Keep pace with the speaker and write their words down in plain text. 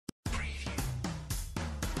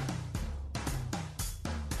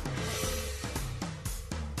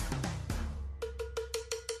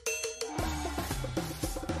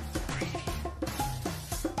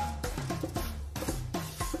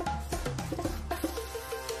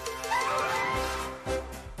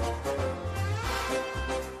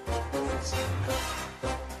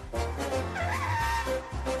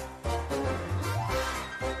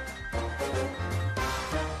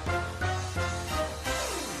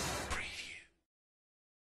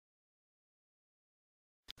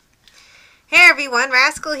Hey everyone,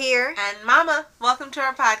 Rascal here. And Mama, welcome to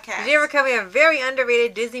our podcast. Today we're covering a very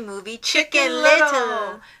underrated Disney movie, Chicken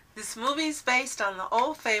Little. This movie is based on the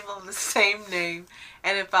old fable of the same name,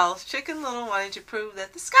 and it follows Chicken Little wanting to prove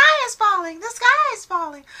that the sky is falling, the sky is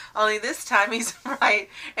falling. Only this time he's right,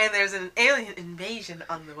 and there's an alien invasion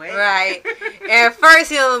on the way. Right. At first,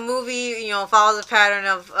 the movie, follows a pattern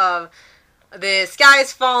of the sky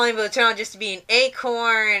is falling, but it turned out just to be an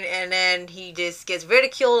acorn, and then he just gets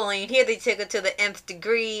ridiculed. Only here they take it to the nth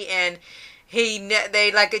degree, and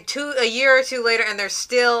they like a year or two later, and they're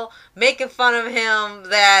still making fun of him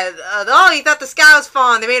that he thought the sky was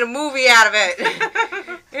falling. They made a movie out of it.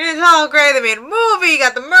 It's all great. They made a movie. You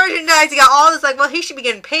got the merchandise. You got all this. Like, well, he should be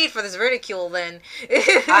getting paid for this ridicule then.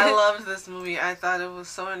 I loved this movie. I thought it was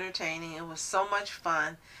so entertaining. It was so much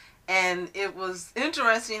fun. And it was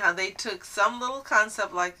interesting how they took some little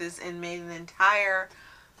concept like this and made an entire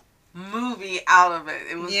movie out of it.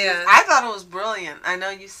 It was I thought it was brilliant. I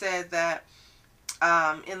know you said that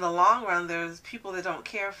in the long run there's people that don't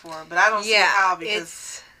care for it, but I don't see how,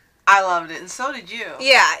 because I loved it, and so did you.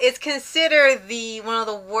 Yeah, it's considered one of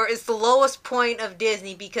the worst. It's the lowest point of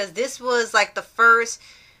Disney, because this was like the first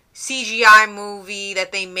CGI movie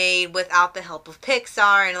that they made without the help of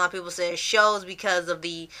Pixar, and a lot of people say it shows because of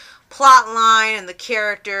the plot line and the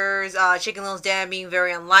characters. Chicken Little's dad being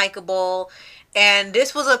very unlikable, and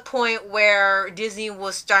this was a point where Disney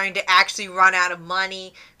was starting to actually run out of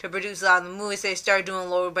money to produce a lot of the movies. They started doing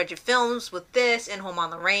lower budget films with this and Home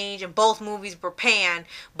on the Range, and both movies were panned,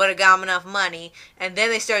 but it got them enough money. And then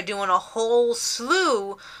they started doing a whole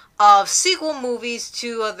slew of sequel movies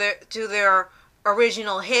to their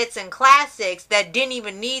original hits and classics that didn't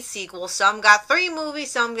even need sequels. Some got 3 movies,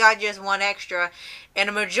 some got just 1 extra, and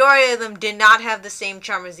a majority of them did not have the same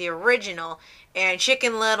charm as the original. And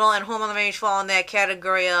Chicken Little and Home on the Range fall in that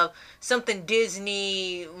category of something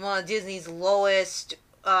one of Disney's lowest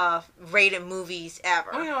rated movies ever.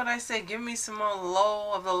 Well, you know what I say? Give me some more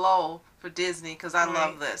low of the low for Disney, because I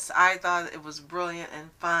love this. I thought it was brilliant and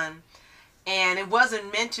fun, and it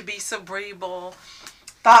wasn't meant to be cerebral,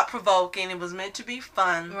 thought-provoking. It was meant to be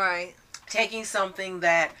fun. Right. Taking something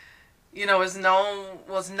that, was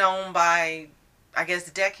known by, I guess,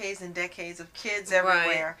 decades and decades of kids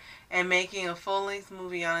everywhere, and making a full-length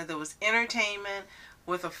movie on it that was entertainment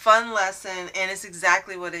with a fun lesson, and it's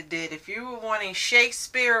exactly what it did. If you were wanting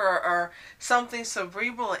Shakespeare or something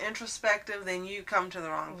cerebral or introspective, then you come to the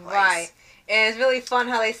wrong place. Right. And it's really fun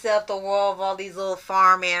how they set up the world of all these little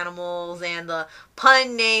farm animals, and the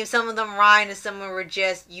pun names. Some of them rhyme, and some of them were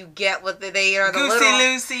just, you get what they are. Goosey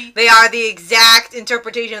Lucy. They are the exact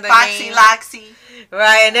interpretation of the name. Foxy Loxy.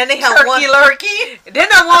 Right, and then they have Turkey Lurkey. Then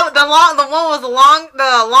the one was the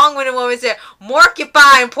long-winded one. It said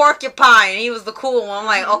Morcupine, Porcupine. And he was the cool one. I'm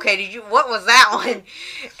like, okay, what was that one?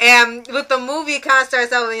 And with the movie, it kind of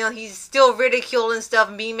starts out with, he's still ridiculed and stuff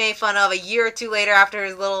and being made fun of a year or two later after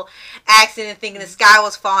his little accident, thinking the sky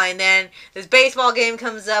was falling. Then this baseball game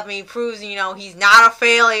comes up, and he proves, he's not a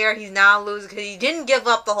failure, he's not a loser, because he didn't give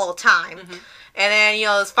up the whole time. And then,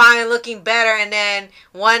 it's finally looking better, and then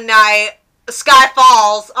one night, the sky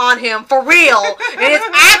falls on him for real, and it's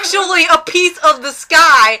actually a piece of the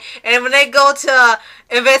sky. And when they go to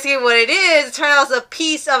investigate what it is, it turns out it's a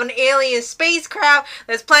piece of an alien spacecraft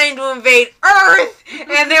that's planning to invade Earth.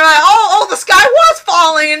 And they're like, oh, the sky was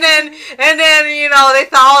falling. And then they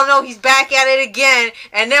thought, oh no, he's back at it again.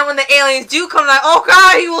 And then when the aliens do come, like, oh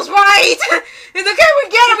god, he was right. He's like, okay, we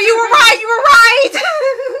get him. You were right.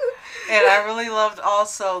 And I really loved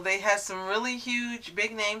also, they had some really huge,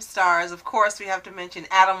 big-name stars. Of course, we have to mention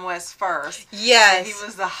Adam West first. Yes. And he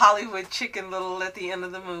was the Hollywood Chicken Little at the end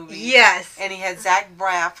of the movie. Yes. And he had Zach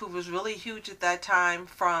Braff, who was really huge at that time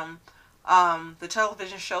from the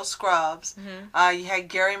television show Scrubs. You had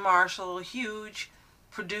Gary Marshall, huge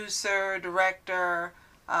producer, director,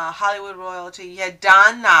 Hollywood royalty. You had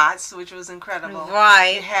Don Knotts, which was incredible.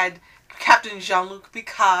 Right. You had Captain Jean-Luc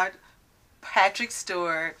Picard, Patrick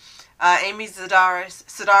Stewart, Amy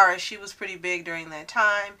Sedaris, she was pretty big during that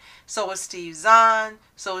time. So was Steve Zahn.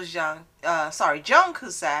 So was Joan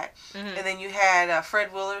Cusack. And then you had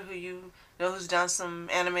Fred Willard, who who's done some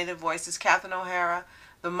animated voices. Catherine O'Hara,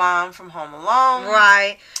 the mom from Home Alone.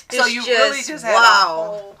 Right. So you really just had a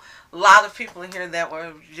whole lot of people in here that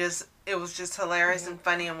were just it was just hilarious and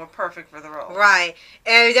funny and were perfect for the role. Right.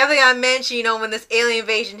 And we definitely got to mention, you know, when this alien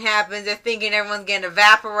invasion happens, they're thinking everyone's getting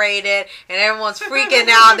evaporated and everyone's freaking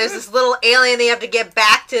out. There's this little alien they have to get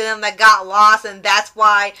back to them that got lost, and that's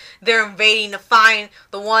why they're invading to find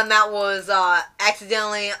the one that was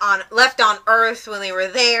accidentally left on Earth when they were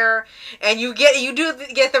there. And you do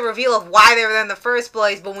get the reveal of why they were there in the first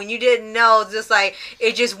place, but when you didn't know, it's just like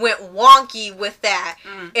it just went wonky with that.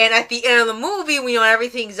 And at the end of the movie, when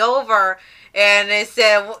everything's over, and they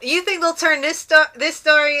said, well, you think they'll turn this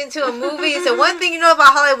story into a movie? So one thing you know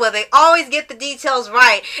about Hollywood, they always get the details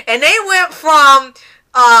right. And they went from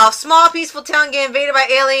small peaceful town getting invaded by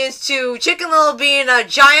aliens to Chicken Little being a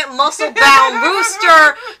giant muscle-bound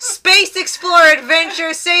rooster, space explorer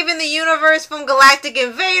adventure, saving the universe from galactic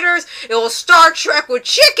invaders. It was Star Trek with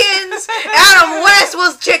chickens. Adam West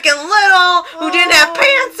was Chicken Little, who didn't have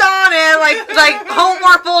pants on and like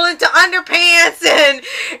homework folded into underpants, and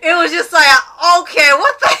it was just like, okay,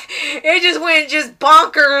 what the? It just went just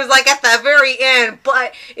bonkers like at the very end,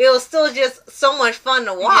 but it was still just so much fun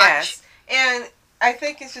to watch. Yes, and I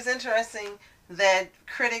think it's just interesting that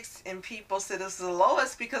critics and people said this is the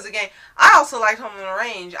lowest because, again, I also liked Home on the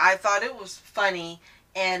Range. I thought it was funny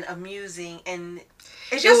and amusing, and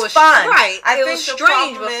it's just fun. Right. I it think was the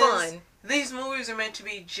strange problem but is fun. These movies are meant to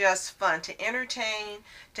be just fun, to entertain,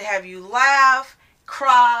 to have you laugh,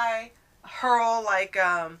 cry, hurl like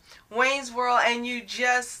Wayne's World, and you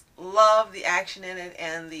just love the action in it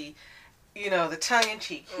and the, the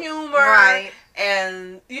tongue-in-cheek humor. Right.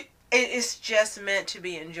 And it's just meant to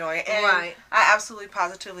be enjoyed. And right. I absolutely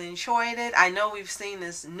positively enjoyed it. I know we've seen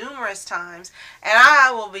this numerous times, and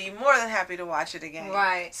I will be more than happy to watch it again.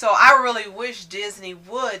 Right. So I really wish Disney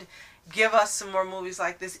would give us some more movies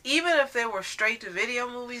like this. Even if they were straight-to-video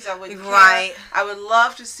movies, I wouldn't care. Right. I would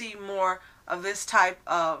love to see more of this type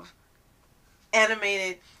of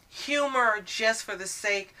animated humor just for the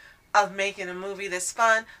sake of making a movie that's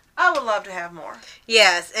fun. I would love to have more.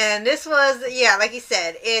 Yes, and this was, like you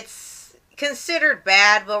said, it's considered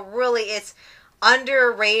bad, but really it's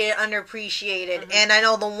underrated, underappreciated. And I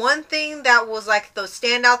know the one thing that was like the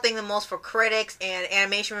standout thing the most for critics and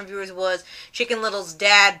animation reviewers was Chicken Little's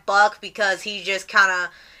dad, Buck, because he just kind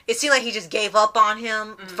of, it seemed like he just gave up on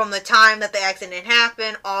him from the time that the accident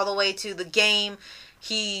happened all the way to the game.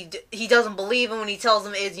 He doesn't believe him when he tells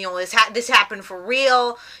him this happened for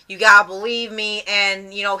real. You gotta believe me.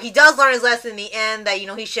 And he does learn his lesson in the end that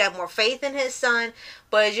he should have more faith in his son.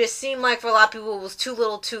 But it just seemed like for a lot of people it was too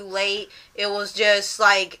little, too late. It was just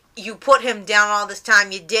like you put him down all this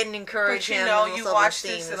time. You didn't encourage him. You watched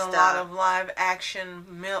this in a lot of live action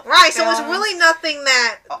right. So it's really nothing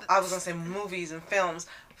that I was gonna say movies and films.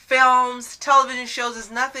 Films, television shows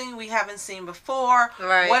is nothing we haven't seen before.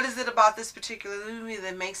 Right. What is it about this particular movie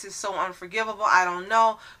that makes it so unforgivable? I don't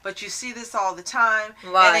know, but you see this all the time.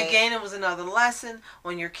 Right. And again, it was another lesson.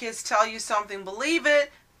 When your kids tell you something, believe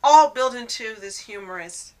it. All built into this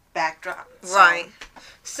humorous backdrop. Right.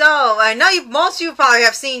 So I know most of you probably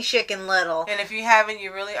have seen Chicken Little. And if you haven't,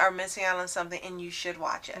 you really are missing out on something, and you should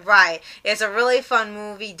watch it. Right. It's a really fun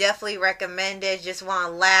movie. Definitely recommend it. Just want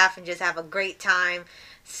to laugh and just have a great time.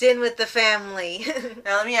 Sitting with the family.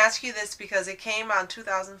 Now let me ask you this, because it came out in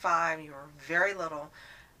 2005. You were very little.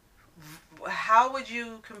 How would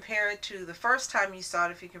you compare it to the first time you saw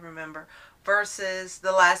it, if you can remember, versus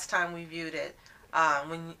the last time we viewed it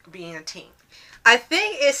when being a teen? I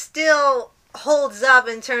think it still holds up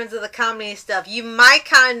in terms of the comedy stuff. You might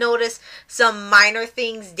kind of notice some minor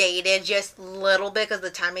things dated just a little bit because of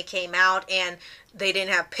the time it came out, and they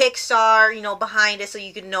didn't have Pixar, behind it, so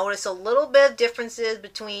you can notice a little bit of differences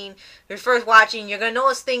between your first watching. You're going to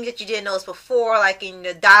notice things that you didn't notice before, like in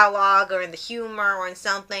the dialogue or in the humor or in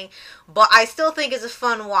something, but I still think it's a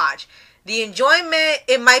fun watch. The enjoyment,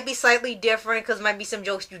 it might be slightly different because it might be some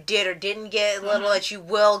jokes you did or didn't get, little that you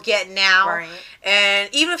will get now. Right.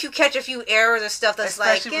 And even if you catch a few errors or stuff that's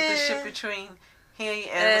especially with the ship between he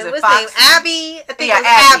and what's his name? Abby? I think it was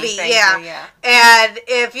Abby. Yeah. And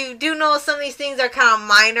if you do know some of these things are kind of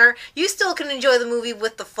minor, you still can enjoy the movie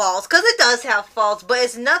with the faults, because it does have faults, but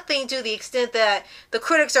it's nothing to the extent that the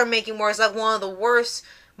critics are making where it's like one of the worst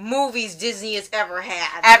movies Disney has ever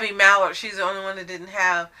had. Abby Mallard, she's the only one that didn't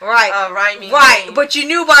have rhyming name. But you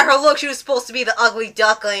knew by her look she was supposed to be the ugly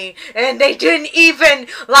duckling, and they didn't even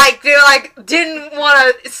didn't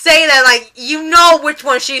want to say that, you know which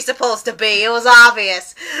one she's supposed to be. It was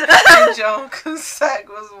obvious. And Joan Cusack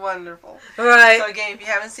was wonderful. Right. So again, if you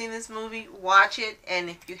haven't seen this movie, watch it, and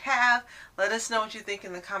if you have, let us know what you think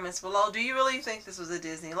in the comments below. Do you really think this was a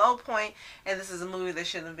Disney low point and this is a movie that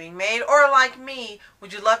shouldn't have been made? Or like me,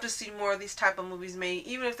 would you love love to see more of these type of movies made,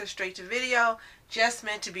 even if they're straight to video, just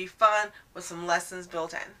meant to be fun with some lessons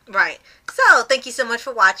built in. Right. So, thank you so much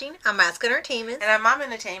for watching. I'm Mask Entertainment. And I'm Mom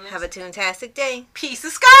Entertainment. Have a toontastic day. Peace. The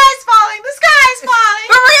sky's falling. The sky's falling.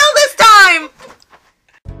 For real this time.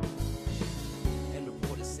 And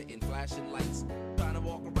reporters sitting, flashing lights, trying to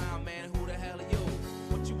walk around, man. Who the hell are you?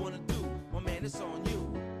 What you wanna do? Well, man, it's on you.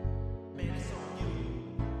 Man, it's on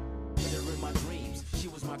you. Hit her in my dreams. She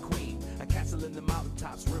was my queen. A castle in the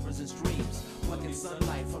mountaintops, rivers and streams. Plucking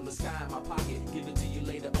sunlight from the sky in my pocket. Give it to you.